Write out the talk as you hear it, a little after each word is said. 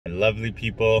lovely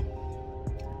people.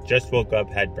 Just woke up,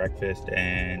 had breakfast,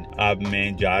 and अब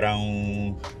मैं जा रहा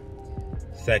हूँ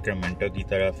सैक्रामेंटो की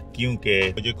तरफ क्योंकि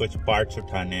मुझे कुछ पार्ट्स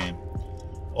उठाने हैं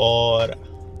और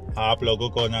आप लोगों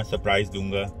को ना सरप्राइज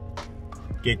दूंगा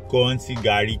कि कौन सी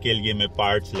गाड़ी के लिए मैं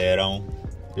पार्ट्स ले रहा हूँ,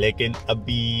 लेकिन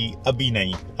अभी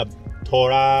नहीं, अब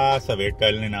थोड़ा सा वेट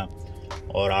कर लेना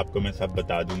और आपको मैं सब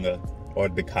बता दूंगा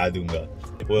और दिखा दूंगा.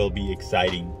 It will be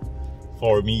exciting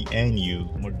for me and you.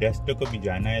 मोडेस्टो को भी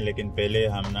जाना है, लेकिन पहले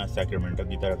हम ना सैक्रामेंटो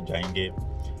की तरफ जाएंगे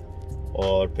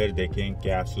और फिर देखें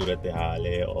क्या सूरत हाल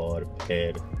है और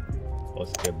फिर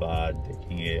उसके बाद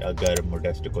देखेंगे अगर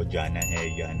मोडेस्टो को जाना है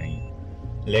या नहीं.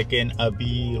 लेकिन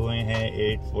अभी हुए हैं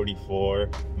 8:44.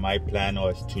 My plan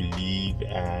was to leave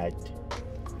at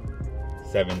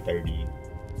 7:30.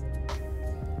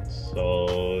 So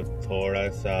थोड़ा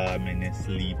सा मैंने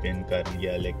स्लीप इन कर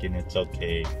लिया, लेकिन इट्स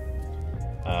ओके.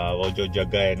 वो जो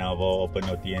जगह है ना वो ओपन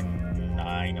होती है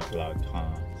 9 o'clock.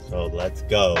 हाँ, so let's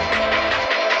go.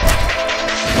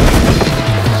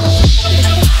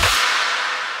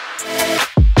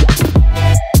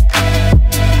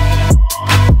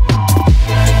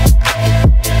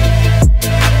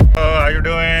 How you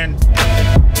doing?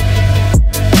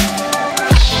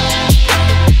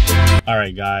 All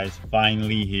right, guys,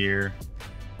 finally here.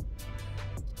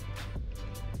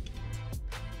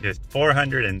 Just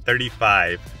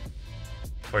 $435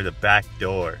 for the back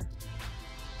door.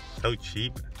 So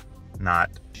cheap.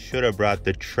 Not. Should have brought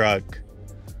the truck,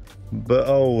 but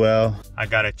oh well. I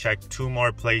gotta check 2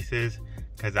 more places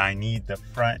because I need the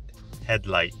front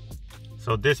headlight.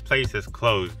 So this place is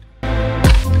closed.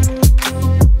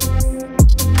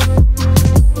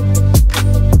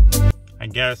 I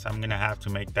guess I'm gonna have to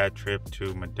make that trip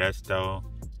to Modesto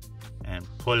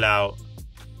and pull out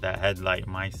that headlight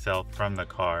myself from the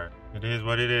car. It is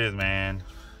what it is, man.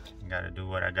 I gotta do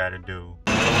what I gotta do.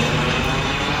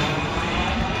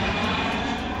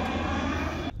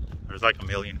 There's like a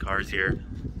million cars here.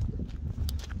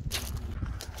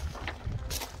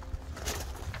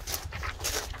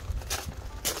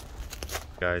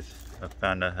 Guys, I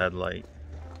found a headlight.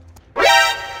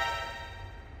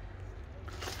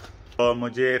 तो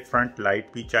मुझे front light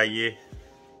भी चाहिए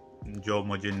जो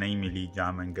मुझे नहीं मिली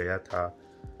जहाँ मैं गया था,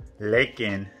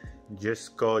 लेकिन जिस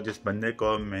बंदे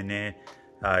को मैंने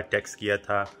टेक्स्ट किया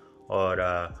था और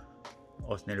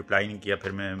उसने रिप्लाई नहीं किया,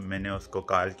 फिर मैंने उसको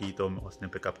कॉल की तो उसने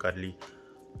पिकअप कर ली.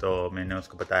 तो मैंने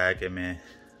उसको बताया कि मैं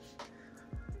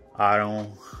आ रहा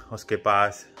हूँ उसके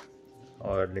पास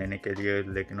और लेने के लिए,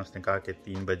 लेकिन उसने कहा कि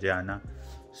 3 बजे आना.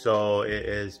 So it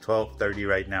is 12:30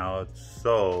 right now.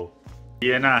 सो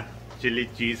ये ना चिली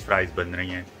चीज़ फ्राइज़ बन रही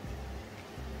हैं.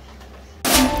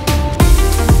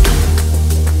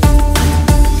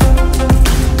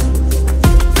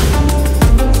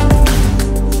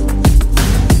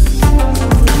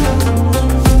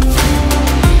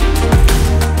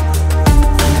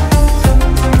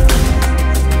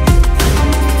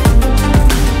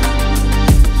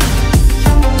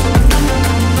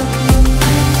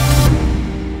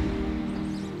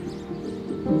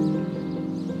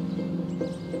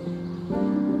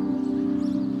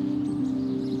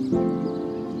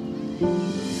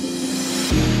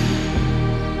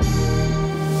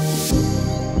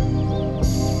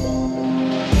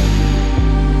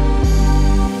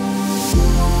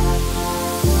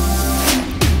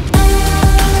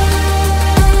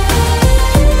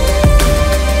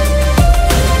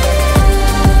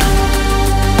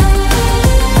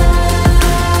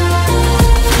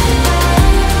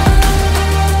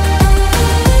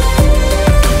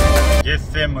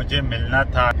 मुझे मिलना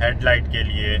था हेडलाइट के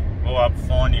लिए, वो अब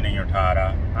फ़ोन ही नहीं उठा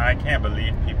रहा. I can't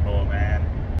believe people, man.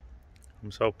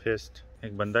 I'm so pissed.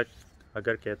 एक बंदा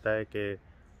अगर कहता है कि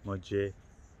मुझे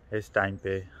इस टाइम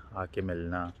पे आके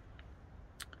मिलना,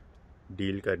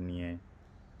 डील करनी है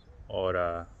और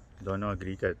दोनों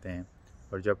एग्री करते हैं,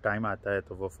 और जब टाइम आता है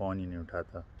तो वो फ़ोन ही नहीं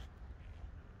उठाता.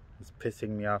 It's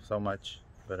pissing me off so much,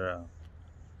 but I'm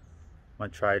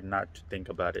gonna try not to think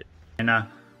about it. है ना,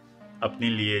 अपने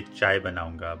लिए चाय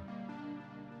बनाऊंगा अब.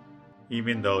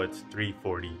 Even though it's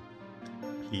 3:40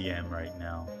 PM right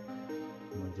now,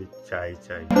 मुझे चाय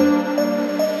चाहिए.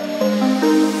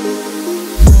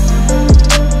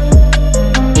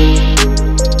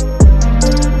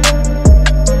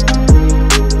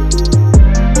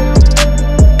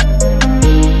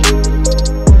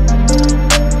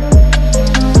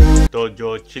 तो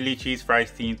जो चिली चीज़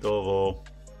फ्राइज़ थी तो वो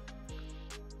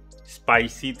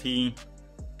स्पाइसी थी.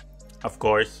 Of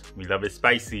course, we love it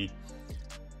spicy.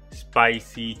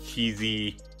 Spicy, cheesy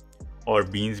और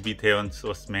बीन्स भी थे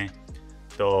उसमें.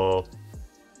 तो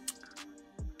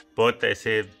बहुत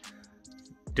ऐसे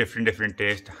डिफरेंट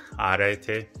टेस्ट आ रहे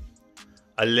थे.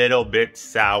 a little bit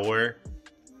sour.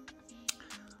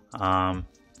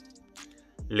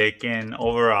 लेकिन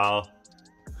overall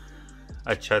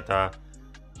अच्छा था.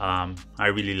 I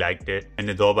really liked it.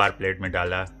 मैंने 2 बार प्लेट में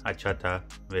डाला. अच्छा था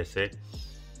वैसे.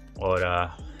 और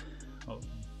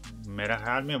मेरा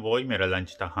ख्याल में वो ही मेरा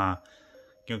लंच था. हाँ,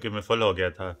 क्योंकि मैं फुल हो गया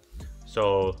था. So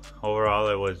overall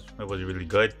it was really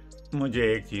good.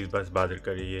 मुझे एक चीज़ बस बादर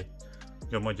कर रही है,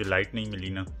 जो मुझे लाइट नहीं मिली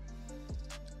ना.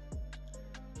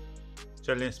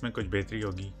 चलें, इसमें कुछ बेहतरी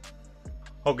होगी.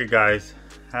 Okay guys,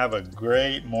 have a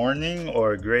great morning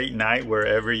or a great night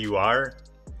wherever you are,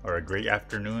 or a great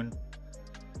afternoon.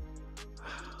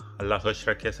 Allah खुश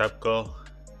रखे सबको.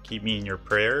 Keep me in your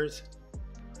prayers.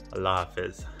 Allah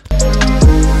Hafiz.